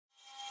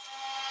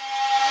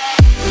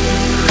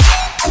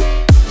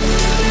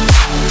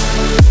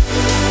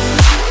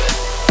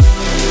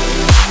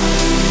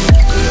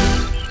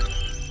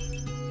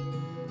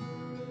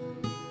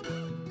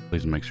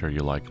Make sure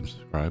you like and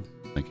subscribe.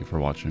 Thank you for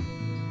watching.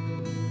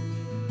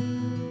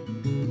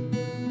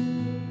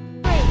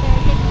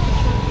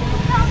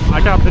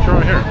 I got a picture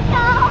right here.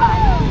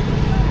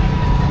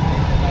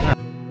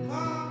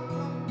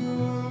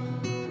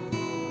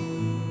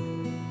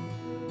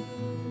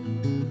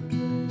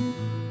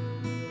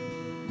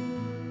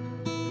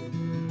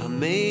 I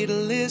made a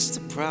list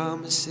of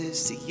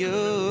promises to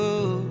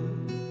you.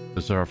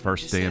 This is our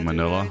first day in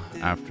Manila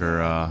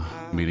after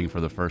meeting for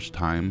the first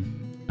time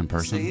in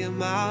person. Say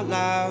 'em out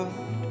loud.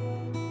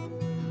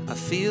 I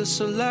feel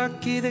so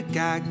lucky that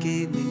God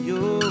gave me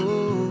you.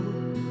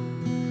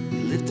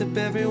 You lift up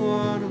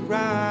everyone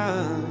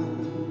around.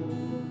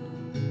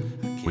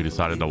 We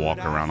decided to walk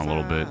around a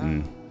little bit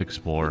and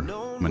explore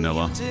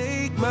Manila.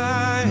 Take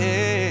my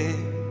hand,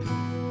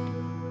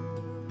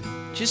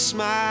 just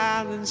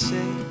smile and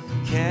say,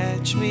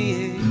 catch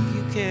me if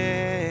you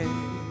can.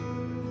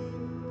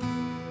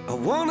 I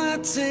wanna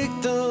take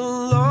the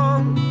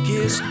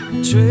longest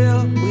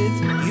trail with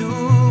you,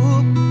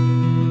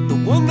 the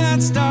one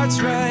that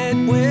starts right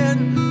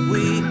when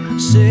we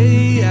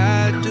say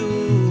I do.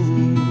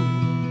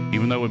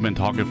 Even though we've been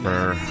talking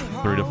for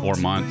 3 to 4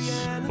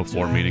 months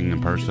before meeting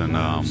in person,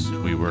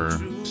 we were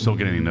still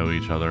getting to know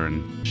each other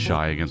and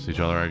shy against each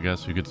other, I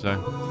guess you could say.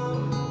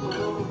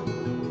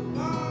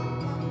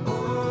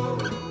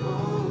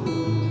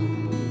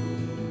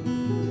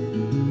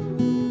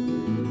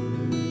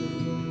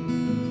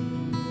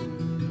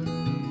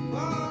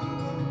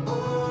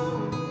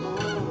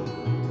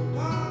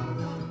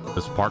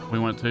 This park we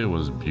went to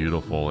was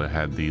beautiful. It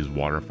had these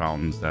water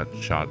fountains that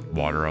shot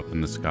water up in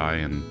the sky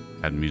and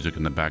had music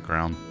in the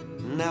background.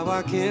 Now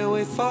I can't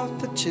wait for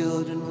the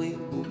children we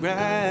will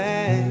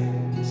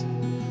raise.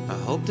 I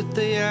hope that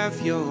they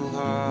have your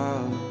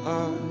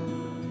heart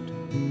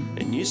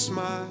and you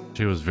smile.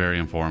 She was very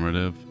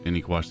informative.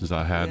 Any questions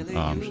I had,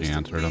 she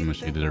answered them, and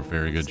she did a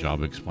very good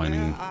job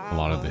explaining a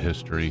lot of the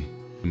history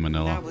in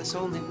Manila. I was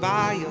only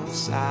by your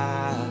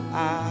side.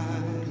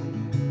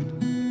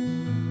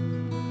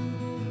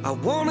 I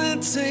wanna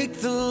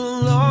take the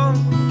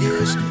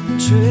longest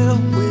trail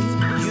with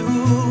you,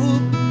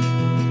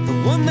 the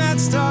one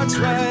that starts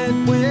right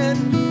when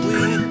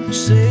we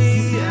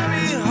say I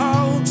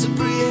hold to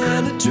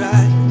Brianna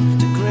Drive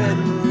to Grand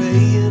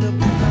Marais and up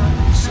the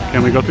mountain.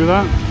 Can we go through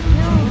that?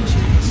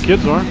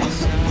 Kids are.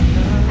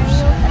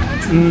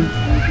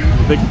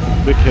 Big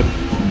kid.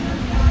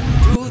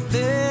 Through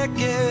thick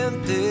and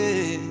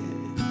thin,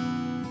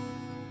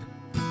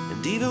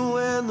 and even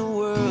when the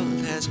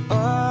world has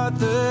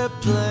other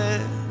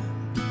plans,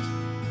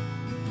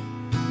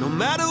 no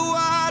matter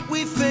what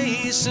we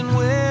face and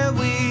where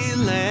we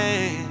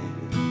land,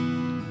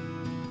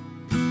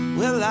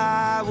 well,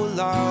 I will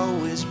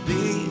always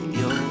be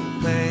your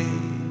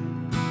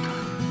man,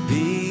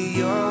 be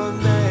your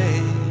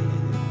man.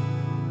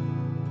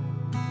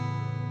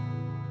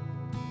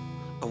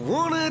 I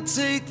wanna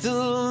take the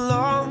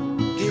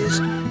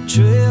longest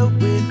trail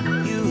with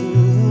you,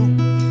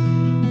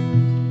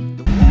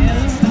 the one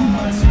that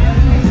starts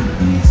when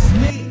we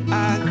say I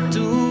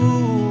do.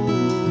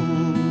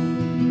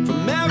 From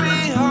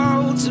Mary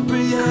Hall to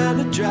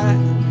Brianna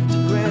Drive to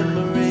Grand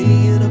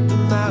Marais and up the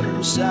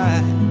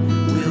mountainside,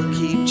 we'll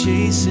keep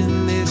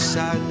chasing this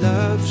our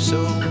love so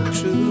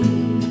true.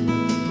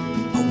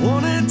 I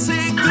wanna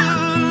take the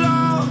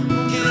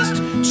longest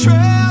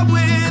trail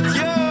with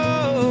you,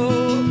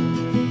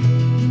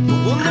 the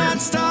one that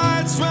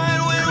starts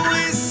right when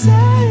we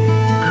say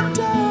I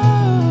do.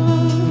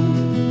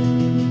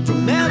 From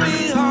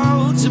Mary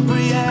Hall to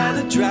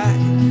Brianna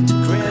Drive to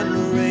Grand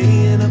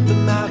Marais and up the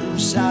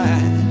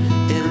mountainside,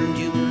 and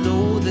you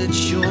know that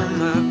you're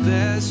my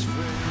best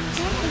friend.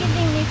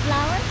 Giving me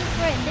flowers is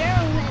right there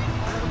on it.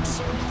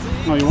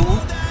 Oh, you want one?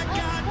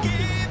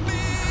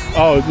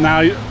 Oh,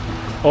 now you.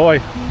 Oh,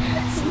 wait.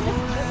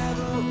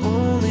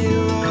 Only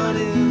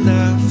running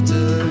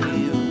after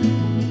you.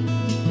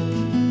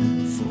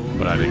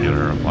 But I did get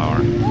her a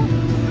flower.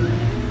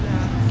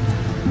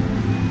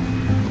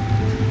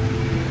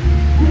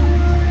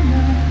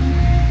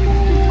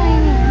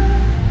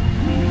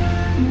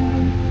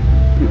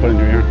 You put it in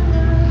your ear.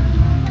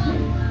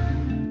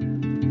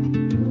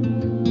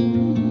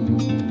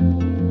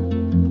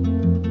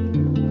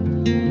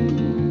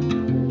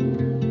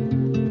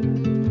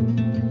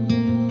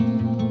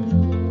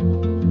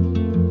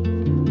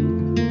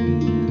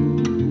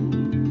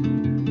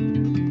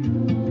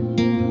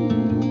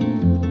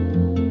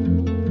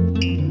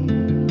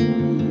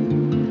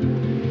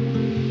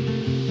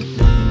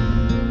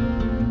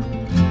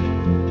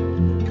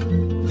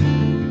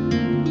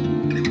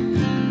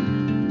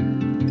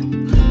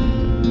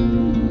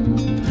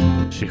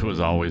 She was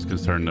always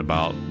concerned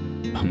about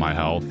my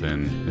health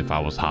and if I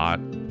was hot.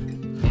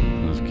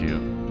 It was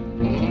cute.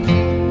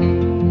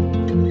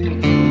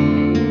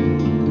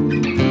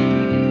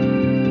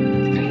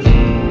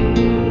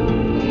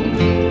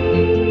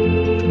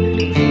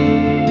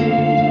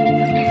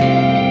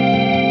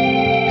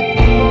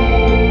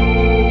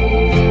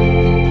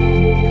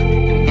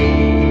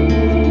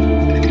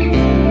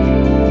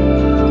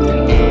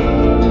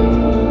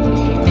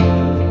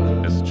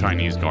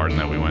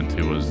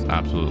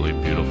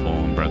 beautiful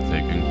and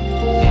breathtaking.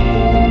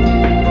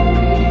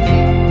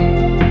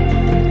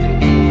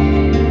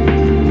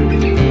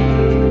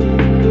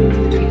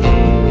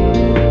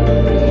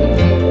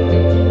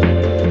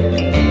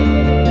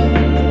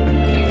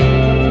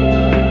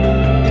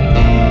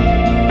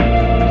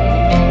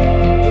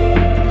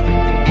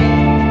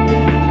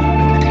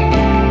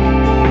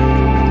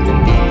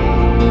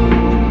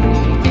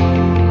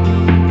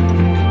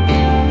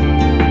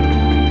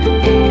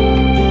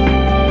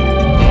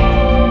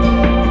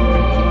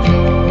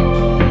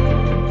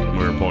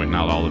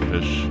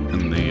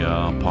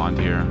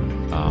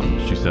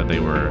 She said they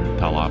were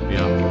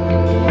tilapia.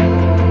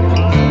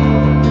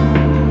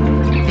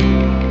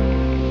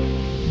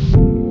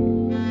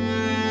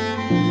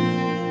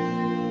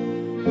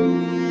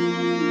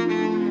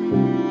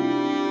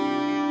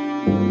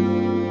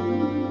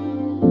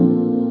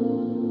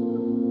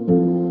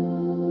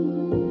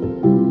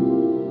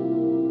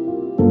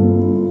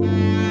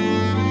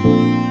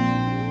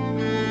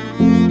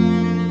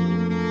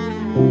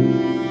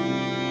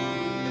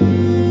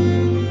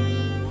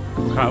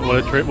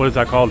 What is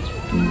that called?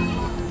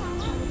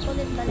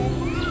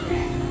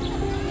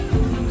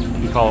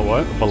 You call it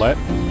what? Ballet?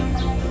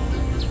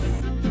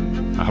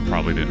 I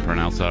probably didn't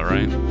pronounce that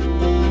right.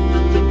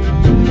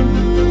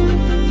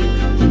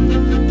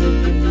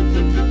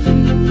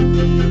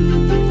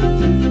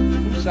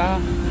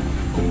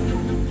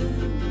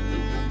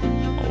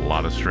 A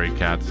lot of stray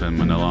cats in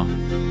Manila.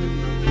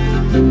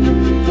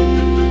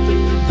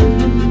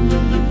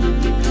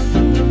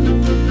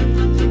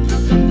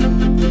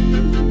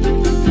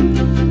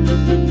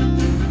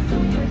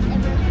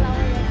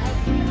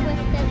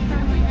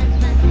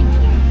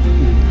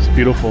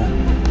 Beautiful.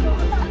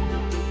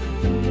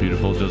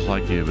 Beautiful just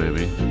like you,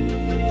 baby.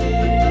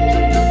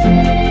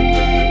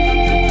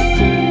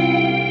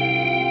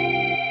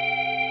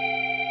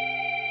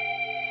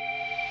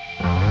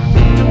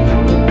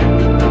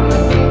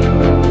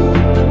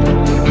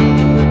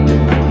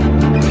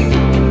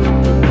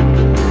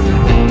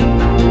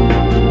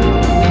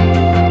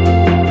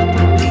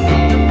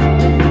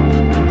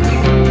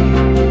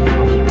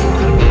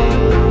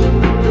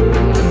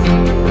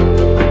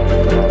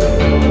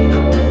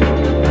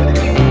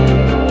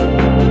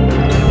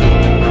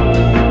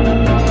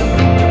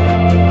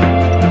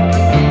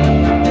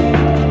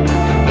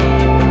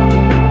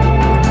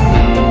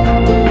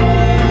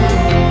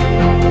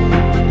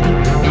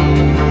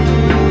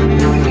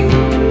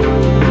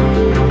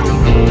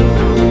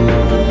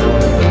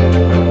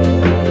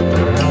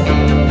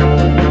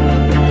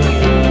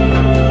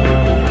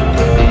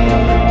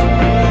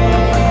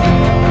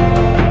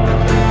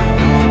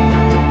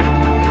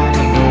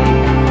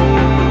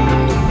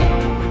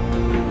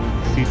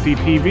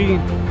 CCTV.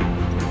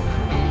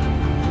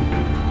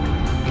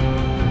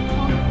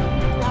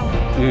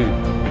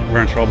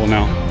 We're in trouble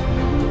now.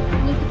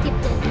 Need to keep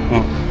this.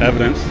 Oh,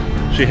 evidence.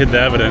 She hid the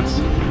evidence.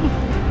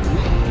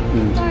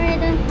 Sorry, I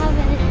don't have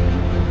it.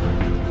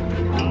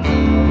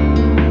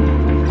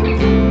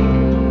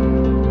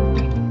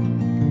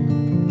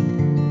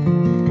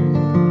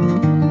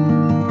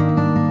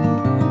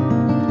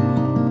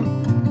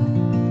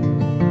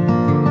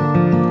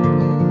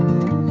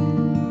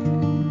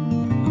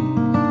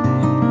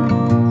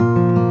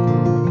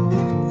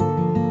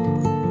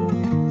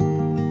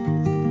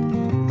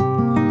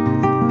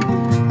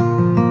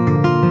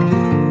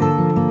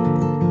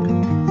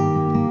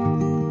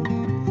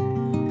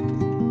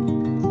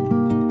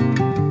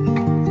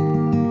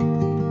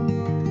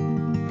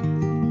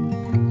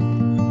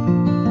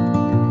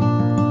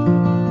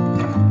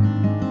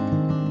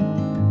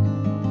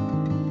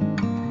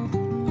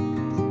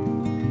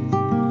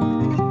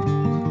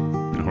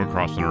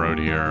 Crossing the road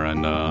here,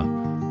 and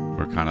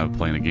we're kind of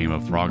playing a game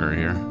of Frogger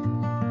here.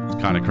 It's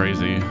kind of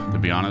crazy, to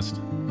be honest.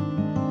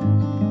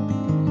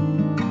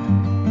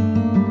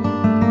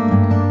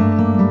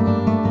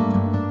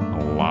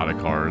 A lot of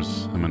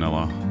cars in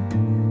Manila.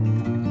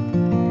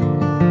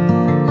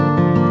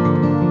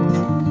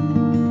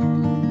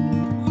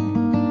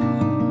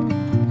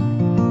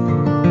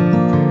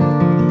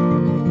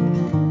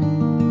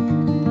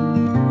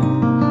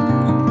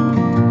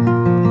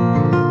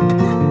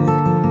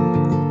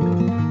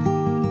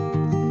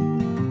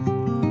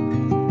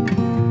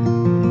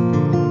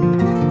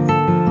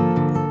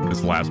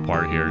 Last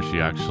part here, she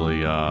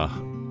actually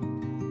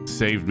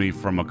saved me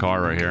from a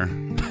car right here.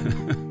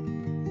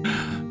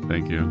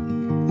 Thank you.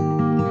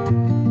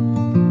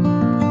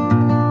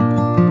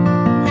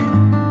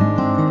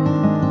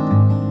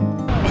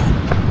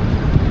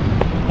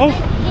 Oh,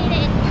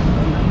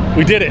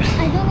 we did it.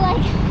 I don't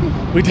like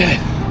it. We did it.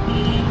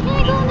 Can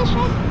I go on the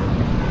shed?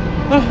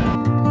 Oh.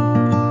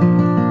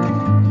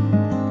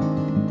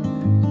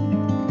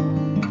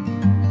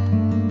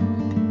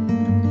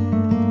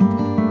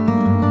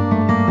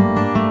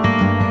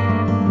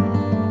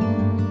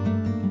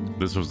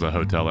 This was the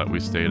hotel that we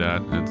stayed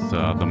at. It's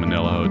the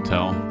Manila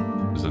Hotel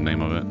is the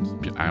name of it.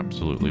 It's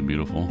absolutely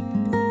beautiful.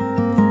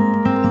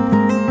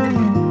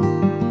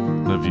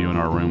 The view in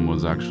our room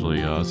was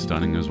actually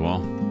stunning as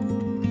well.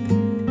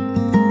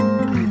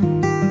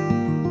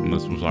 And the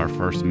This was our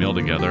first meal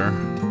together.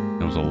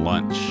 It was a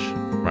lunch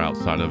right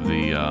outside of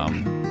the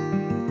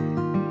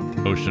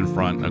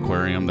oceanfront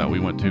aquarium that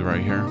we went to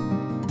right here.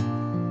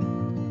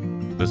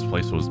 This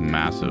place was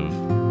massive.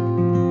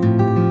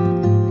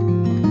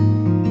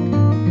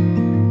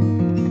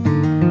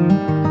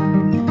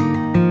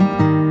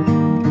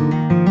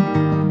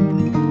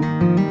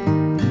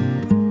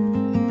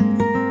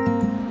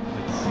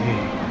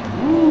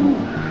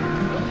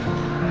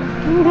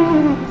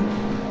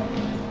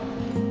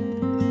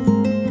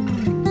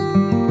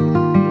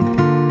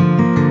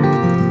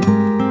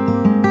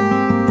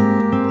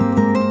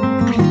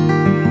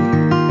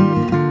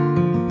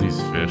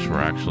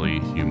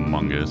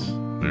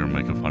 We were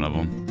making fun of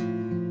him.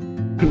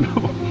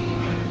 No.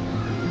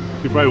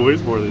 He probably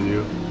weighs more than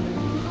you.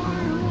 Oh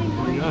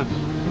my gosh.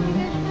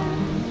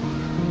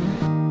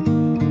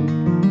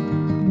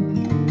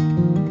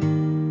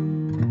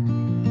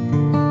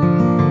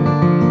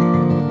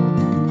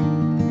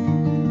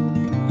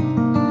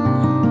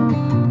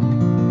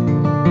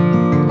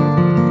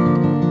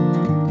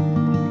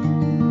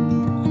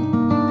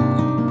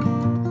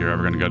 If you're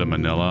ever going to go to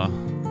Manila,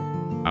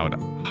 I would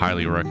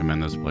highly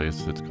recommend this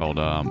place. It's called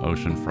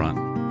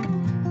Oceanfront.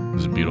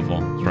 It's beautiful.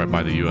 It's right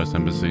by the U.S.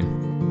 Embassy.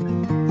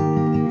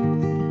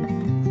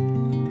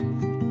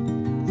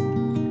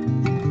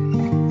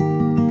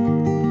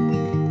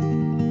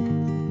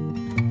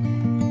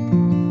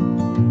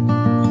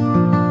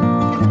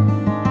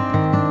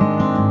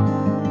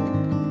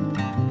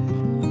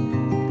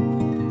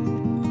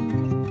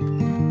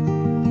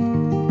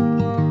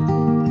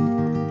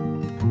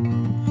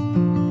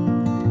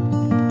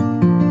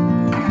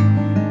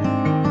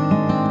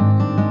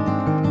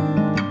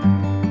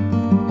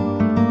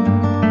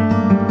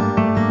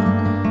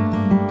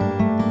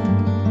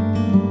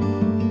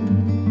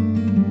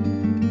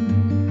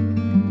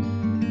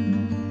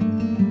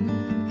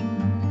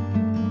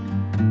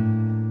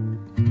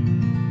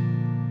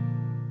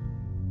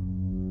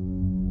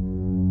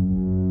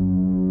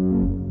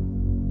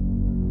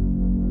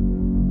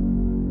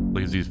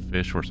 These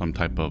fish were some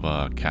type of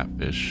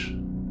catfish,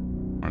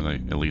 or they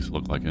at least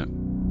look like it.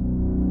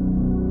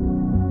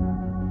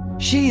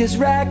 She is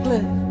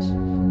reckless,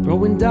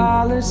 throwing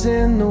dollars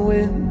in the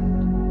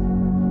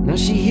wind. Now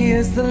she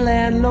hears the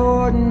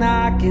landlord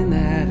knocking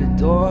at her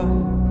door.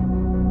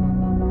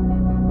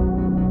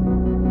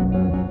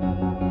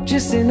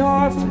 Just an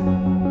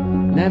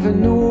orphan, never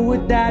knew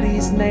her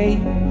daddy's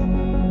name,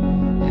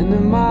 and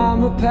her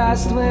mama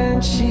passed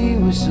when she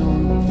was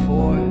only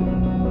 4.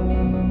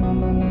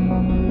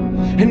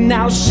 And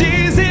now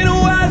she's in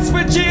West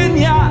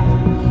Virginia,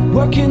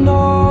 working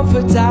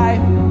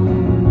overtime.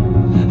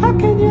 How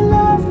can you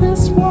love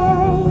this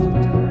world?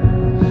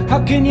 How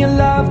can you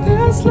love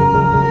this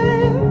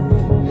life?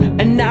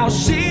 And now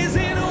she's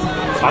in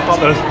West I thought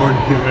those weren't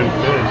even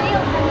fish.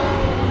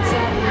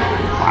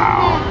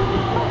 Wow.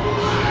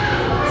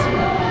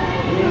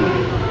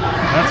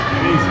 That's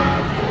crazy.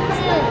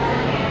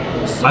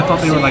 I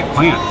thought they were like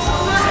plants.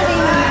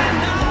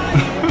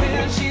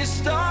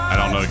 I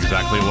don't know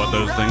exactly what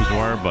those things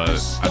were, but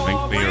I think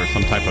they are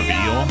some type of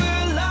eel.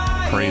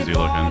 Crazy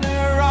looking.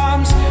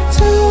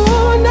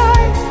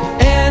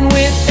 And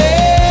with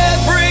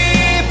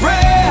every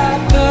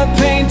breath, the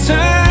pain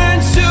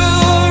turns to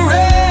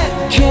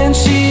red. Can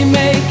she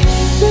make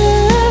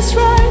this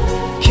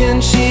right?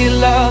 Can she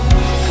love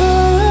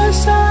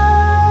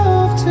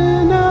herself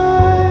tonight?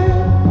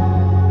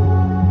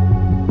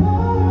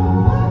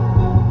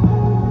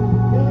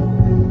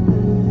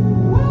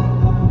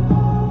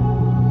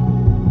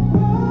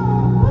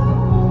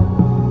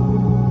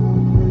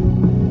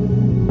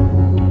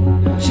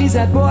 She's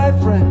had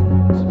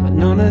boyfriends, but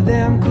none of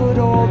them could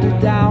hold her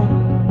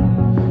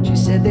down. She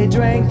said they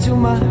drank too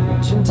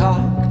much and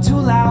talked too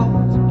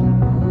loud.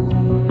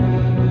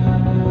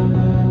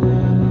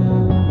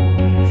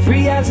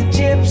 Free as a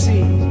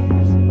gypsy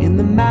in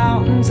the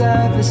mountains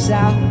of the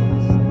south,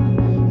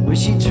 where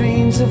she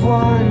dreams of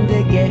one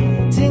day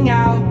getting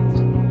out.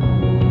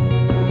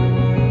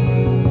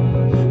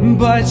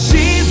 But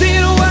she's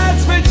in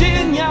West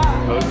Virginia.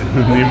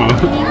 Nemo.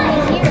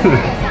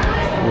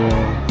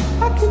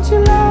 How can you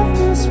love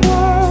this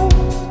world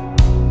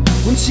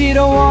when she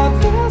don't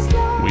want this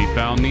life? We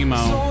found Nemo.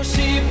 So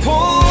she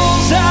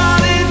pulls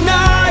out a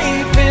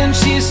knife and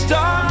she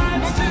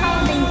starts to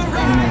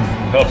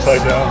write.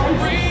 Upside down.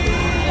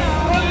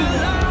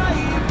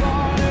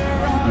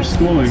 You're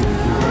schooling. Oh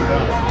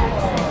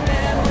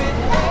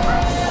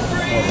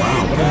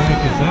wow, what the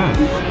heck is that?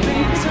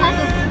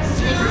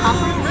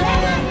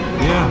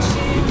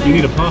 Yeah, you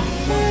need a puff.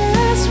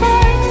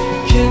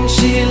 Can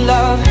she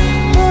love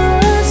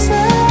herself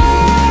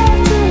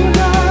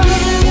tonight?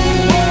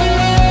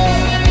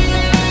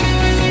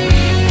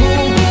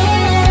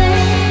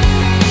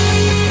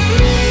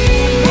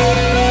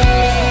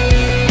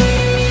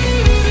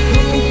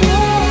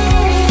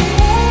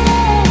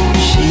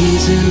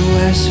 She's in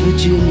West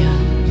Virginia,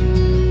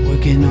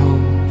 working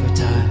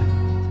overtime.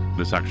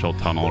 This actual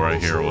tunnel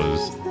right here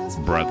was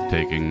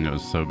breathtaking. It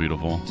was so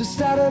beautiful. To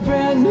start a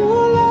brand new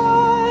life.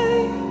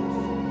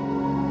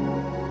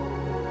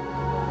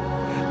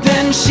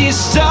 Then she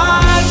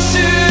starts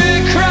to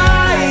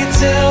cry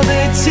till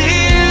the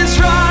tears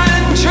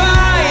run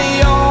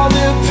dry. All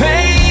the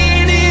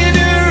pain in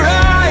her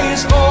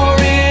eyes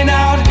pouring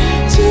out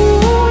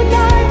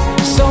tonight.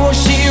 So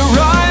she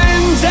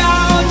runs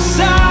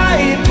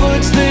outside,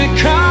 puts the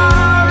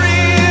car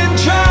in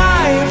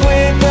drive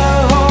with the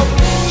hope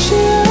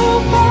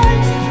she'll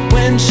find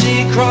when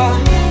she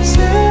crosses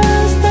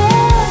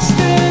the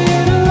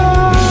state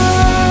line.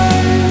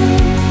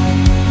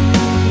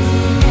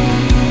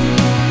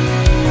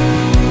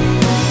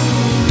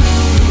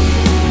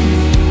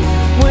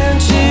 When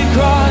she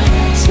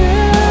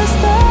crosses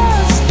the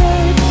state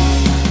line.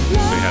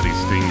 They had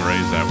these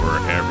stingrays that were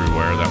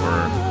everywhere, that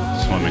were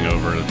swimming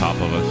over the top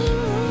of us.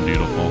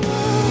 Beautiful.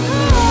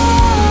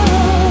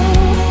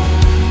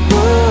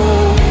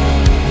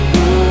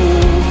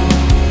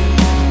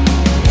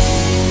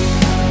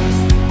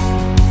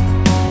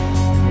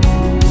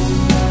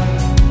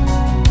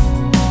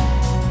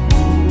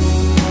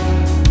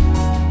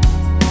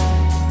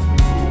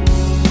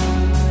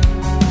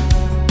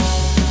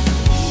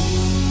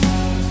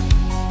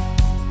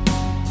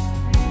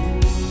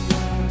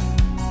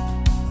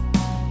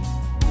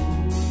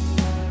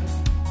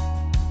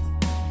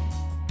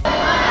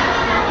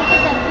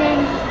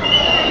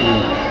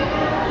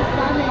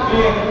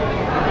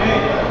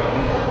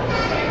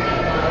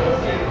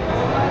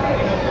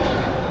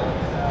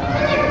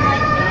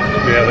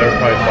 Yeah, they're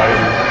probably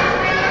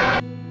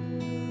fighting.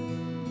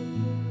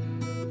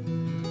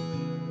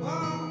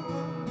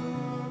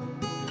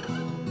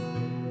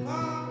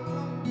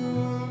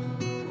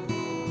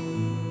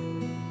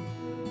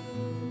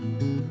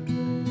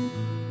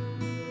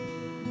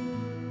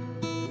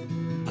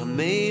 I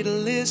made a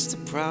list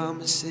of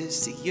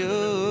promises to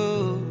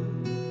you.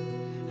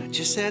 I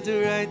just had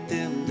to write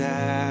them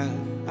down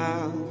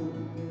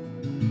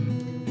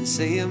and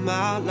say them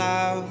out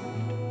loud.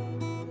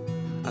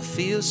 I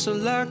feel so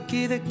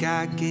lucky that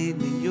God gave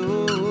me you.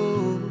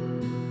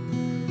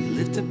 You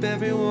lift up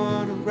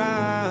everyone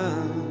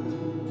around.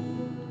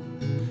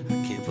 I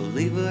can't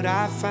believe what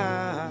I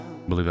found.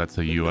 I believe that's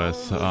a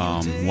US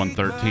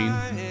 113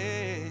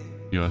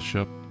 US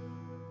ship,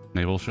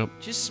 naval ship.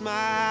 Just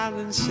smile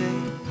and say,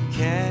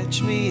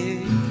 catch me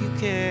if you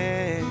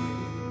can.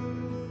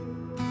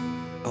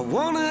 I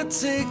wanna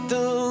take the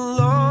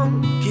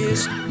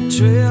longest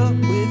trail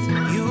with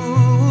you,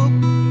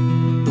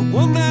 the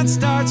one that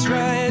starts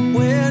right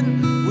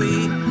when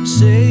we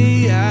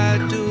say I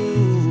do.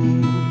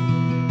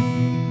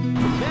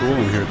 Cool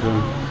in here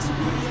too.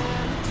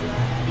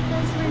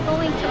 Because we're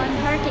going to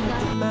Antarctica.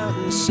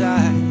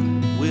 Mountainside,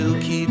 we'll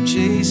keep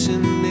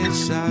chasing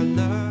this our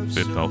love.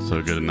 It felt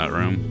so good in that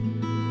room.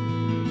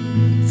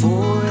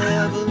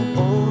 Forever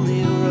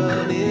only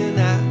running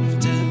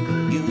after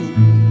you.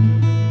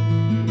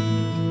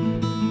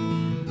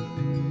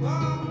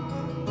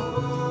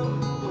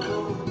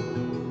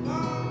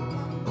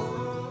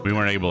 We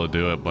weren't able to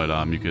do it, but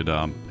you could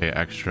pay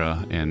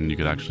extra and you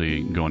could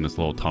actually go in this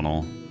little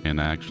tunnel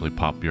and actually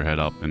pop your head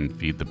up and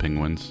feed the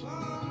penguins.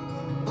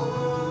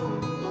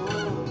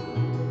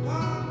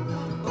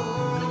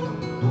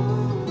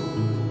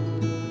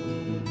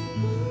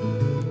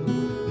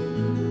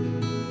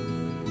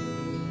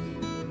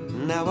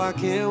 Now I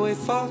can't wait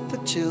for the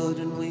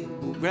children we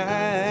will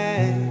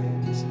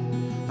raise.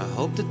 I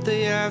hope that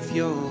they have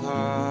your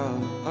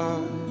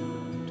heart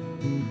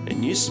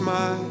and you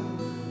smile.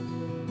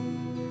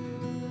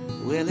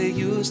 Well, it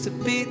used to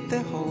be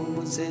their home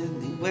was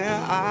anywhere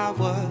I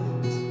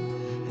was,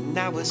 and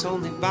now it's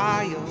only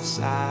by your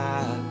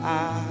side.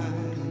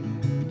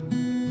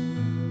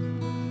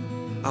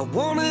 I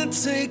wanna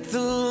take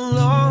the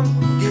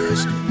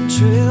longest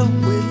trail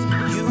with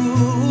you,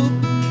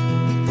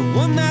 the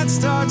one that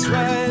starts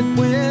right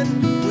when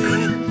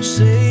we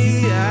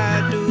say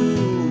I do.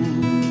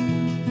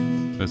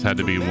 This had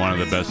to be one of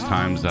the best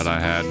times that I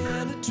had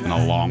in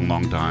a long,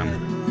 long time.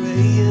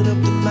 Raying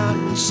up the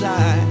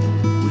mountainside,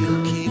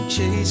 we'll keep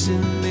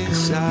chasing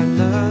this our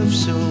love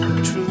so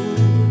true.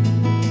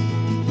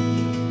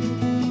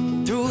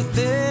 Through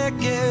thick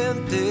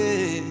and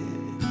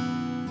thin,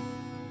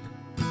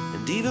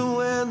 and even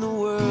when the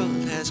world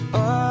has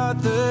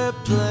other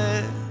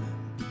plans.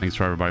 Thanks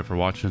for everybody for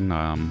watching.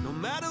 I'm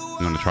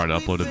going to try to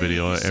upload a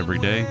video every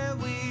day.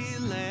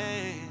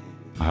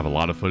 I have a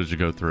lot of footage to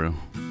go through.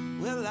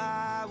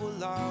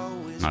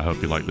 I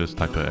hope you like this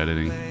type of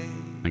editing.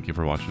 Thank you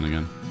for watching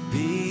again.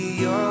 Be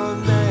your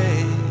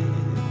man.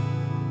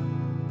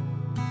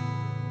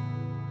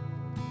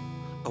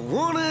 I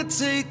wanna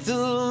take the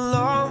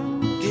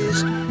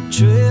longest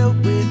trail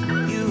with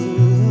you,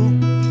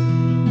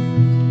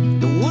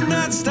 the one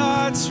that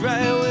starts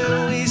right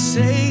when we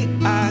say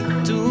I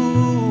do.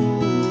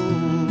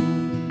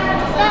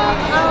 Is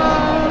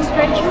that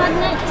fridge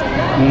magnet?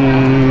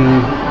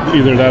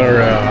 Either that or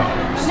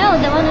No,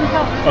 the one on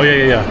top. oh yeah,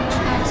 yeah, yeah.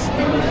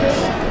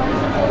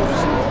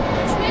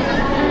 You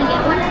wanna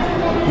get one?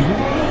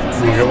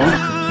 You get one?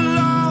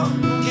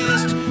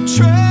 Longest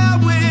trail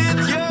with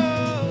you,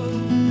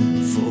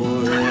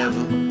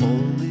 forever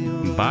only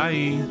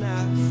Bye.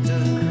 after